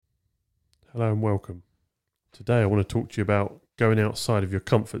Hello and welcome. Today I want to talk to you about going outside of your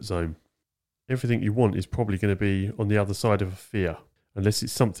comfort zone. Everything you want is probably going to be on the other side of a fear, unless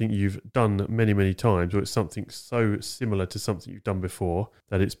it's something you've done many, many times, or it's something so similar to something you've done before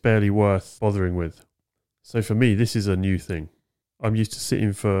that it's barely worth bothering with. So for me, this is a new thing. I'm used to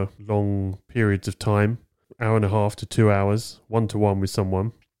sitting for long periods of time, hour and a half to 2 hours, one-to-one with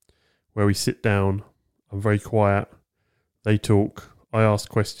someone, where we sit down, I'm very quiet, they talk, I ask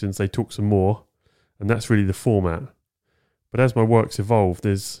questions, they talk some more, and that's really the format. But as my work's evolved,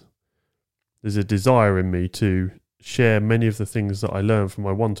 there's a desire in me to share many of the things that I learn from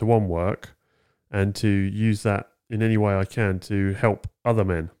my one-to-one work and to use that in any way I can to help other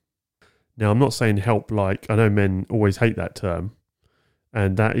men. Now, I'm not saying help like, I know men always hate that term,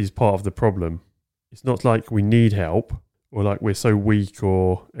 and that is part of the problem. It's not like we need help or like we're so weak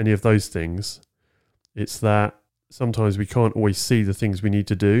or any of those things. It's that sometimes we can't always see the things we need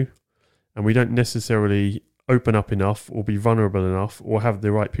to do, and we don't necessarily open up enough or be vulnerable enough or have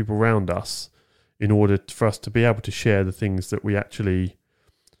the right people around us in order for us to be able to share the things that we actually,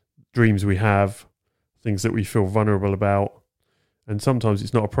 dreams we have, things that we feel vulnerable about, and sometimes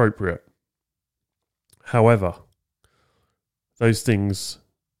it's not appropriate. However, those things,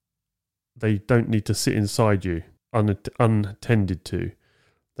 they don't need to sit inside you unattended to.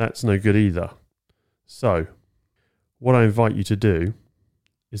 That's no good either. So, what I invite you to do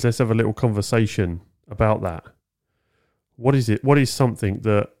is let's have a little conversation about that. What is it? What is something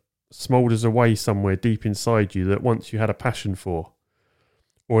that smoulders away somewhere deep inside you that once you had a passion for,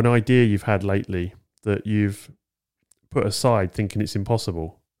 or an idea you've had lately that you've put aside thinking it's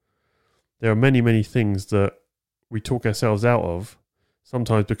impossible? There are many, many things that we talk ourselves out of,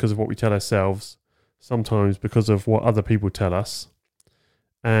 sometimes because of what we tell ourselves, sometimes because of what other people tell us,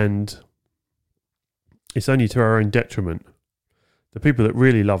 and it's only to our own detriment. The people that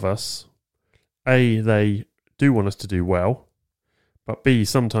really love us, A, they do want us to do well, but B,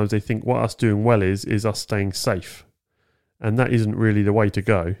 sometimes they think what us doing well is us staying safe. And that isn't really the way to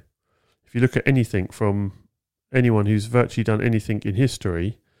go. If you look at anything from anyone who's virtually done anything in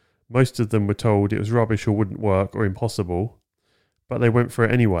history, most of them were told it was rubbish or wouldn't work or impossible, but they went for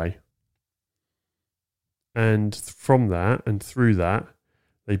it anyway. And from that and through that,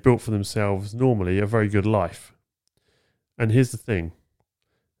 they built for themselves normally a very good life. And here's the thing.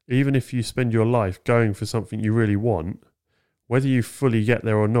 Even if you spend your life going for something you really want, whether you fully get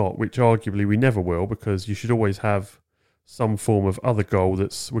there or not, which arguably we never will, because you should always have some form of other goal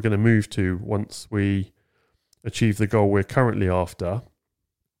that's we're going to move to once we achieve the goal we're currently after.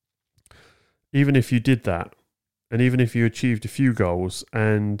 Even if you did that, and even if you achieved a few goals,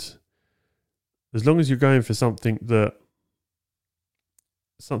 and as long as you're going for something that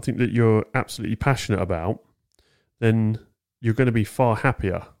you're absolutely passionate about, then you're going to be far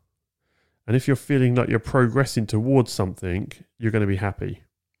happier. And if you're feeling like you're progressing towards something, you're going to be happy.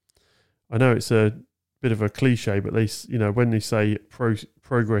 I know it's a bit of a cliche, but when they say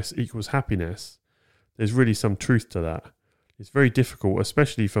progress equals happiness, there's really some truth to that. It's very difficult,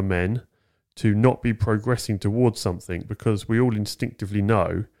 especially for men, to not be progressing towards something, because we all instinctively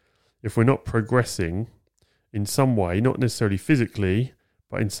know if we're not progressing in some way, not necessarily physically,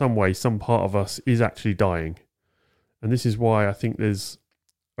 but in some way, some part of us is actually dying. And this is why I think there's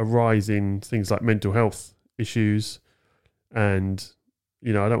a rise in things like mental health issues and,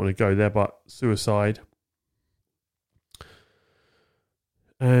 I don't want to go there, but suicide.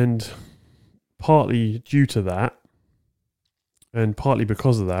 And partly due to that, and partly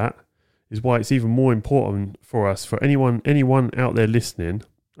because of that, is why it's even more important for us, for anyone out there listening,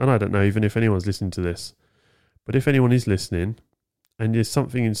 and I don't know even if anyone's listening to this, but if anyone is listening, and there's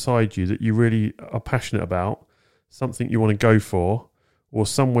something inside you that you really are passionate about, something you want to go for, or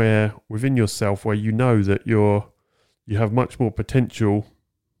somewhere within yourself where you know that you have much more potential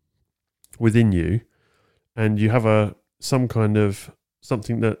within you, and you have some kind of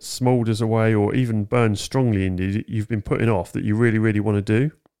something that smoulders away or even burns strongly in you that you've been putting off that you really, really want to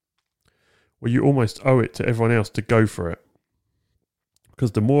do, well, you almost owe it to everyone else to go for it.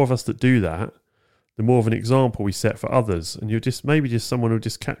 Because the more of us that do that, the more of an example we set for others, and you're just someone who'll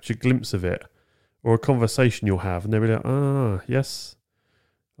just catch a glimpse of it, or a conversation you'll have, and they'll be like, yes,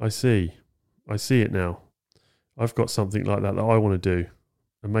 I see it now. I've got something like that I want to do,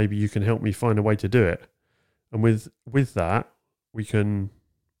 and maybe you can help me find a way to do it. And with that, we can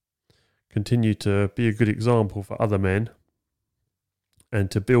continue to be a good example for other men,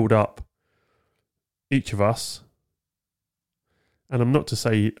 and to build up each of us. And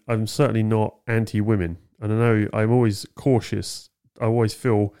I'm certainly not anti-women. And I know I'm always cautious. I always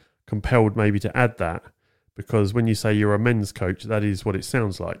feel compelled maybe to add that, because when you say you're a men's coach, that is what it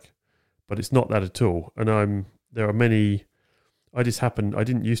sounds like. but it's not that at all. And there are many. I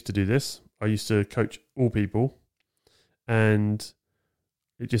didn't used to do this. I used to coach all people, and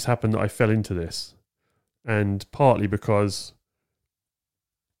it just happened that I fell into this. And partly because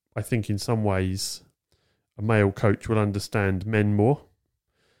I think in some ways a male coach will understand men more.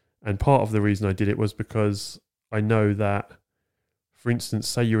 And part of the reason I did it was because I know that, for instance,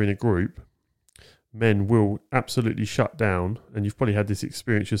 say you're in a group, men will absolutely shut down, and you've probably had this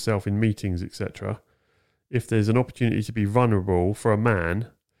experience yourself in meetings, etc. If there's an opportunity to be vulnerable for a man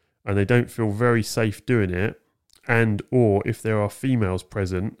and they don't feel very safe doing it, and or if there are females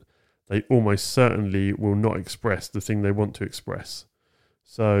present, they almost certainly will not express the thing they want to express.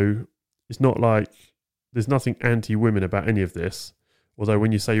 So it's not like there's nothing anti-women about any of this. Although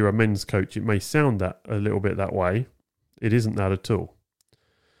when you say you're a men's coach, it may sound that a little bit that way. It isn't that at all.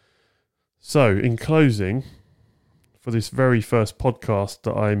 So in closing, for this very first podcast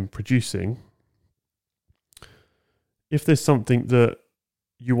that I'm producing, if there's something that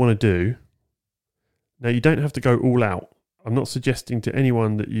you want to do, now you don't have to go all out. I'm not suggesting to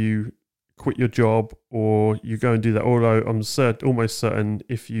anyone that you quit your job or you go and do that, although I'm almost certain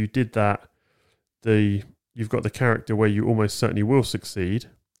if you did that, you've got the character where you almost certainly will succeed.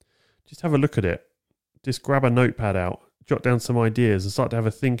 Just have a look at it. Just grab a notepad out, jot down some ideas and start to have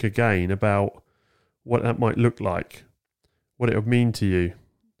a think again about what that might look like, what it would mean to you.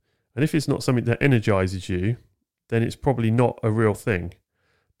 And if it's not something that energizes you, then it's probably not a real thing.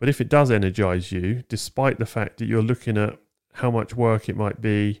 But if it does energize you, despite the fact that you're looking at how much work it might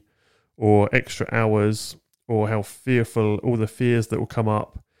be, or extra hours, or how fearful, all the fears that will come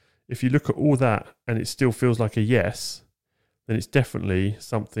up, if you look at all that and it still feels like a yes, then it's definitely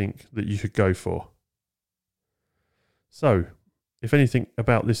something that you should go for. So, if anything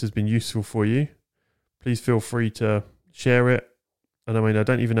about this has been useful for you, please feel free to share it. And I mean, I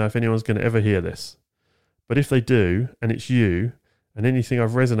don't even know if anyone's going to ever hear this. But if they do, and it's you, and anything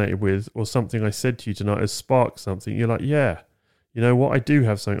I've resonated with or something I said to you tonight has sparked something, you're like, yeah, you know what, I do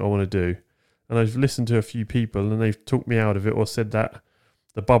have something I want to do. And I've listened to a few people and they've talked me out of it or said that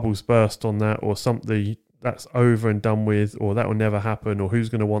the bubbles burst on that or something that's over and done with or that will never happen or who's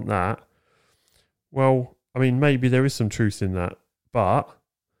going to want that. Well, I mean, maybe there is some truth in that, but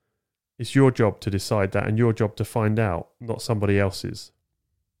it's your job to decide that and your job to find out, not somebody else's.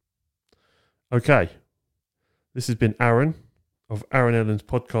 Okay. This has been Aaron of Aaron Ellen's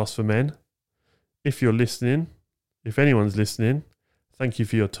Podcast for Men. If you're listening, if anyone's listening, thank you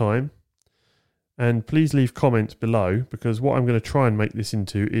for your time. And please leave comments below, because what I'm going to try and make this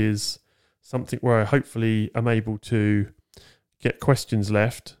into is something where I hopefully am able to get questions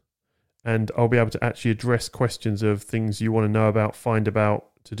left, and I'll be able to actually address questions of things you want to know about, find about,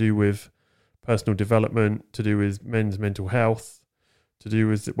 to do with personal development, to do with men's mental health, to do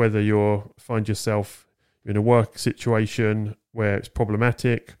with whether you find yourself in a work situation where it's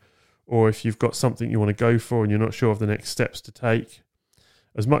problematic, or if you've got something you want to go for and you're not sure of the next steps to take.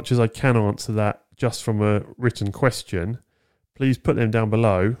 As much as I can answer that just from a written question, please put them down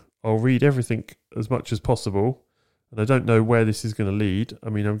below. I'll read everything as much as possible, and I don't know where this is going to lead. I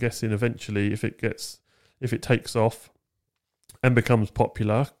mean, I'm guessing eventually if it takes off and becomes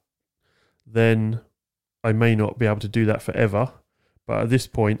popular, then I may not be able to do that forever, but at this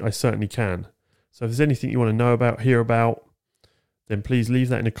point I certainly can. So if there's anything you want to know about, hear about, then please leave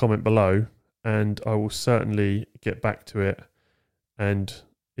that in a comment below and I will certainly get back to it. And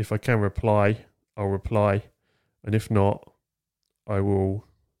if I can reply, I'll reply. And if not, I will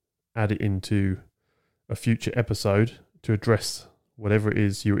add it into a future episode to address whatever it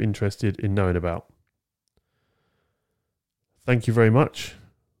is you're interested in knowing about. Thank you very much.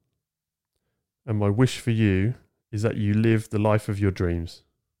 And my wish for you is that you live the life of your dreams.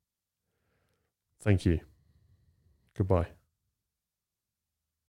 Thank you. Goodbye.